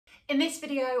In this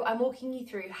video, I'm walking you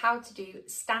through how to do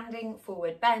standing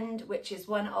forward bend, which is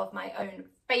one of my own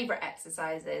favourite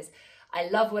exercises. I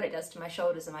love what it does to my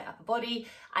shoulders and my upper body,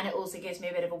 and it also gives me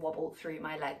a bit of a wobble through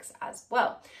my legs as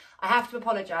well. I have to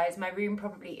apologise, my room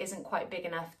probably isn't quite big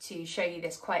enough to show you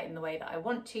this quite in the way that I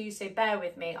want to, so bear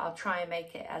with me. I'll try and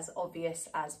make it as obvious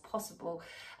as possible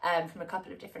from a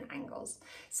couple of different angles.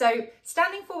 So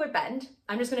standing forward bend,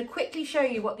 I'm just going to quickly show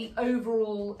you what the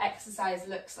overall exercise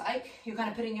looks like. You're kind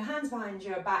of putting your hands behind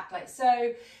your back like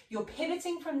so. You're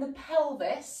pivoting from the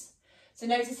pelvis. So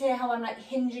notice here how I'm like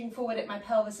hinging forward at my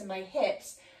pelvis and my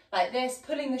hips like this,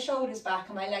 pulling the shoulders back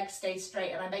and my legs stay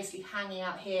straight, and I'm basically hanging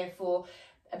out here for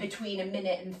between a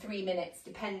minute and 3 minutes,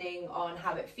 depending on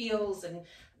how it feels and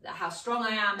how strong I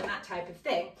am and that type of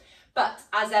thing. But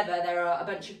as ever, there are a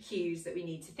bunch of cues that we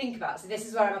need to think about. So this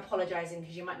is where I'm apologising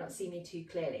because you might not see me too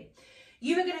clearly.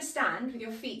 You are going to stand with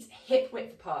your feet hip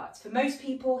width apart. For most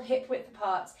people, hip width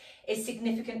apart is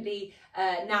significantly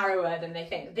narrower than they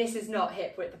think. This is not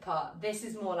hip width apart. This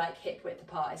is more like hip width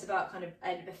apart. It's about kind of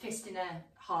a fist and a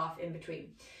half in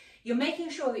between. You're making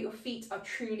sure that your feet are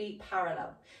truly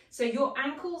parallel. So your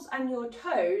ankles and your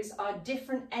toes are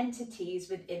different entities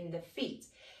within the feet.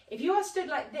 If you are stood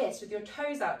like this with your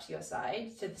toes out to the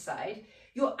side,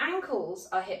 your ankles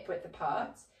are hip width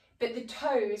apart, but the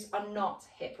toes are not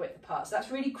hip width apart. So that's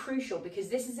really crucial because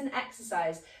this is an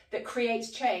exercise that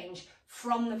creates change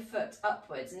from the foot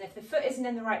upwards. And if the foot isn't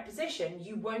in the right position,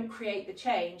 you won't create the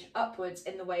change upwards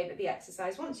in the way that the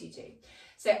exercise wants you to.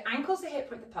 So ankles are hip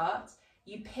width apart.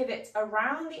 You pivot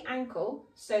around the ankle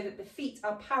so that the feet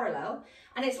are parallel,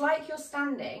 and it's like you're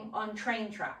standing on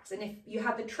train tracks. And if you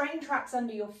had the train tracks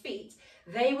under your feet,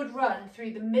 they would run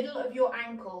through the middle of your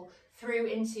ankle through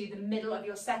into the middle of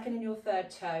your second and your third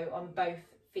toe on both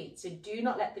feet. So do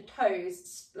not let the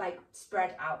toes like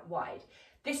spread out wide.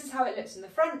 This is how it looks in the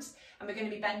front, and we're going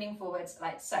to be bending forwards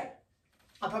like so.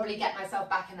 I'll probably get myself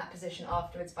back in that position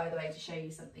afterwards, by the way, to show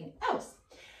you something else.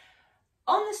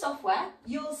 On the software,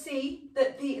 you'll see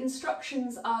that the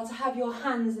instructions are to have your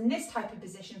hands in this type of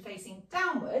position facing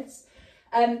downwards,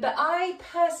 but I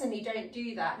personally don't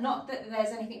do that. Not that there's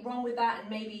anything wrong with that, and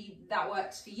maybe that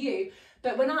works for you,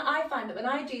 but when I find that when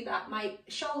I do that, my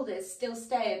shoulders still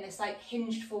stay in this like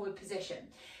hinged forward position.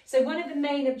 So one of the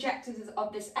main objectives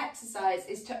of this exercise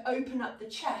is to open up the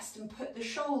chest and put the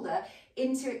shoulder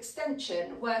into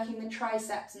extension, working the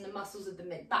triceps and the muscles of the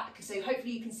mid-back. So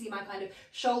hopefully you can see my kind of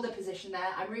shoulder position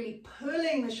there. I'm really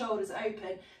pulling the shoulders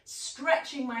open,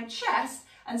 stretching my chest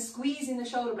and squeezing the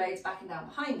shoulder blades back and down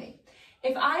behind me.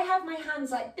 If I have my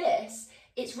hands like this,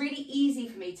 it's really easy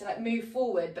for me to like move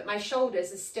forward, but my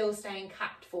shoulders are still staying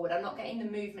capped forward. I'm not getting the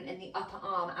movement in the upper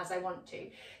arm as I want to.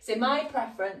 So my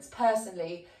preference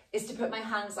personally is to put my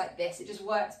hands like this. It just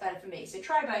works better for me. So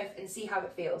try both and see how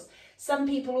it feels. Some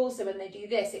people also, when they do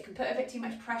this, it can put a bit too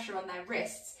much pressure on their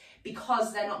wrists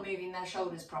because they're not moving their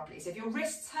shoulders properly. So if your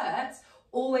wrists hurt,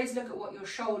 always look at what your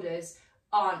shoulders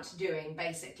aren't doing,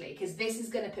 basically, because this is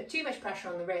going to put too much pressure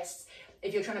on the wrists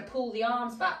if you're trying to pull the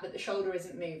arms back but the shoulder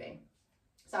isn't moving.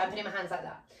 So I'm putting my hands like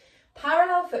that.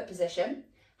 Parallel foot position,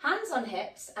 hands on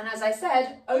hips, and as I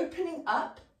said, opening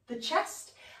up the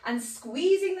chest and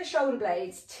squeezing the shoulder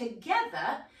blades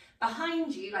together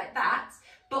behind you like that,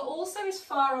 but also as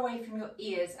far away from your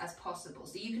ears as possible.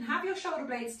 So you can have your shoulder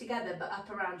blades together but up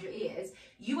around your ears.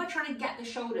 You are trying to get the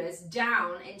shoulders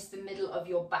down into the middle of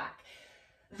your back.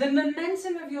 The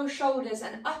momentum of your shoulders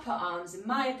and upper arms, in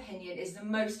my opinion, is the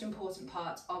most important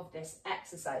part of this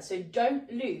exercise. So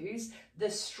don't lose the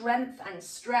strength and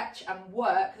stretch and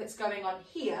work that's going on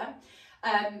here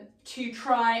to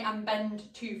try and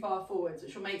bend too far forwards,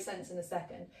 which will make sense in a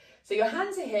second. So your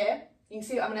hands are here. You can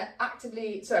see I'm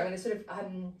going to sort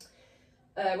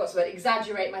of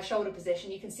exaggerate my shoulder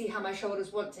position. You can see how my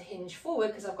shoulders want to hinge forward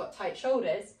because I've got tight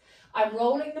shoulders. I'm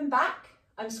rolling them back.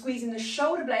 I'm squeezing the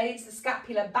shoulder blades, the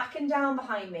scapula back and down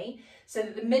behind me so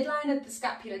that the midline of the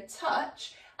scapula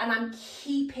touch, and I'm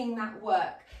keeping that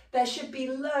work. There should be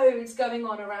loads going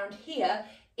on around here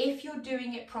if you're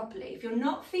doing it properly. If you're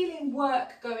not feeling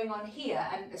work going on here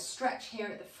and a stretch here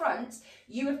at the front,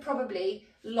 you have probably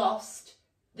lost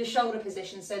the shoulder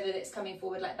position so that it's coming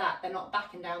forward like that. They're not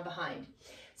back and down behind.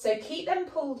 So keep them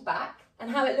pulled back, and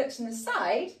how it looks on the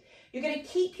side, you're going to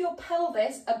keep your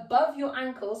pelvis above your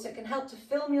ankles, so it can help to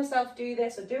film yourself do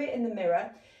this or do it in the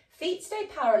mirror. Feet stay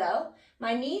parallel,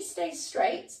 my knees stay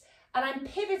straight, and I'm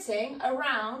pivoting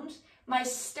around my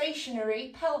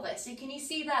stationary pelvis. So can you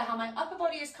see there how my upper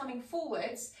body is coming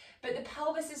forwards, but the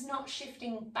pelvis is not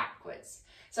shifting backwards.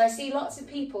 So I see lots of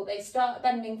people, they start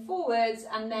bending forwards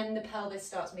and then the pelvis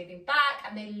starts moving back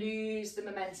and they lose the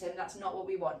momentum. That's not what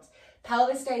we want.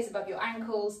 Pelvis stays above your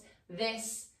ankles,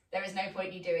 this, there is no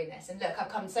point you doing this. And look, I've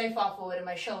come so far forward and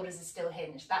my shoulders are still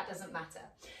hinged. That doesn't matter.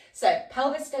 So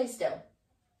pelvis stays still,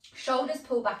 shoulders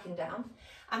pull back and down.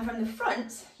 And from the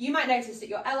front, you might notice that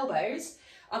your elbows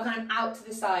are kind of out to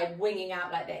the side, winging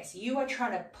out like this. You are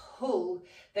trying to pull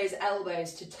those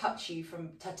elbows to touch each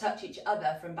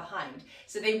other from behind.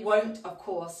 So they won't, of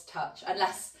course, touch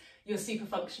unless you're super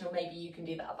functional. Maybe you can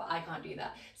do that, but I can't do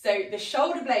that. So the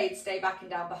shoulder blades stay back and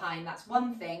down behind. That's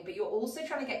one thing, but you're also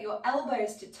trying to get your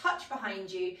elbows to touch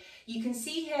behind you. You can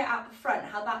see here at the front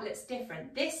how that looks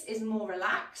different. This is more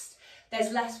relaxed.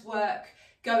 There's less work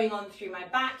going on through my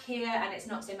back here, and it's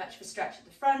not so much for stretch at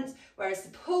the front, whereas to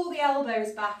pull the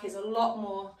elbows back is a lot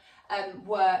more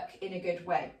work in a good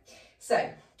way.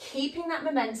 So keeping that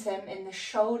momentum in the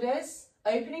shoulders,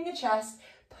 opening the chest,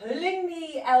 pulling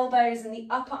the elbows and the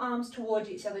upper arms towards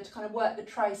each other to kind of work the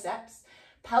triceps.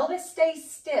 Pelvis stays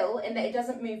still in that it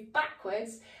doesn't move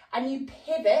backwards, and you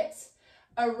pivot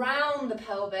around the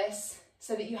pelvis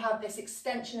so that you have this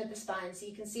extension of the spine. So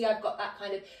you can see I've got that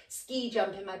kind of ski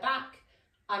jump in my back.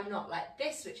 I'm not like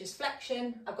this, which is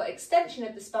flexion. I've got extension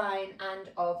of the spine and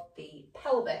of the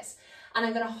pelvis. And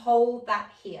I'm going to hold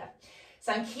that here.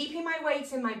 So I'm keeping my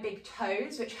weight in my big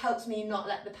toes, which helps me not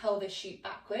let the pelvis shoot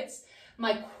backwards.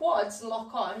 My quads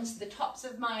lock on, so the tops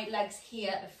of my legs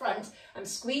here at the front. I'm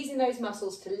squeezing those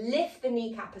muscles to lift the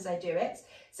kneecap as I do it.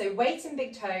 So weight in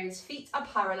big toes, feet are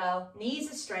parallel,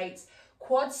 knees are straight,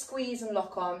 quads squeeze and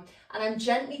lock on, and I'm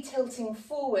gently tilting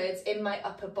forwards in my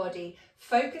upper body,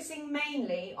 focusing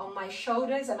mainly on my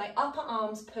shoulders and my upper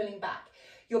arms pulling back.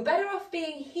 You're better off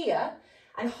being here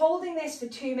and holding this for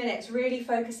 2 minutes, really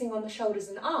focusing on the shoulders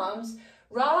and arms,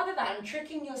 rather than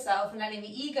tricking yourself and letting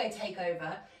the ego take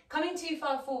over, coming too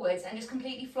far forwards and just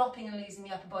completely flopping and losing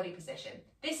the upper body position.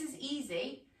 This is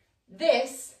easy.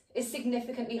 This is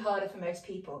significantly harder for most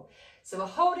people. So we're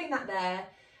holding that there.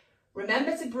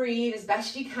 Remember to breathe as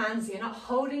best you can so you're not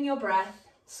holding your breath,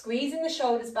 squeezing the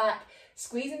shoulders back,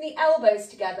 squeezing the elbows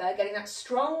together, getting that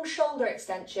strong shoulder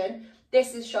extension.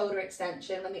 This is shoulder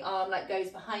extension when the arm goes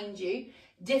behind you.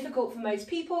 Difficult for most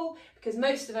people because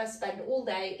most of us spend all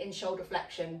day in shoulder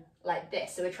flexion like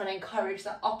this. So we're trying to encourage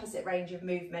that opposite range of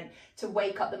movement to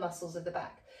wake up the muscles of the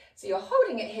back. So you're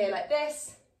holding it here like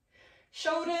this,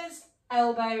 shoulders,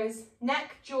 elbows,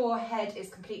 neck, jaw, head is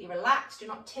completely relaxed.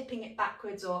 You're not tipping it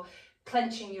backwards or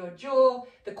clenching your jaw.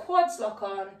 The quads lock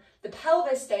on, the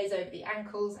pelvis stays over the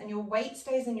ankles, and your weight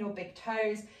stays in your big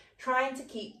toes, trying to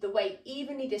keep the weight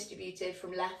evenly distributed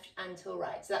from left and till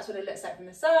right. So that's what it looks like from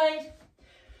the side.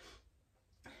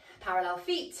 Parallel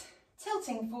feet,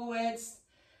 tilting forwards,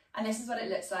 and this is what it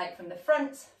looks like from the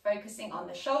front, focusing on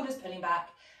the shoulders pulling back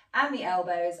and the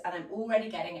elbows, and I'm already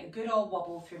getting a good old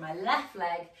wobble through my left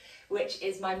leg, which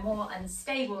is my more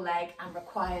unstable leg and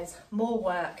requires more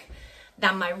work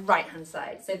than my right hand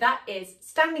side. So that is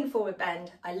standing forward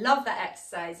bend. I love that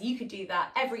exercise. You could do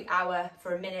that every hour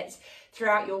for a minute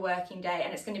throughout your working day,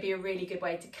 and it's going to be a really good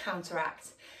way to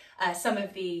counteract some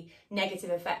of the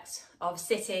negative effects of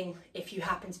sitting if you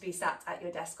happen to be sat at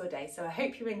your desk all day. So I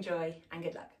hope you enjoy, and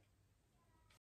good luck.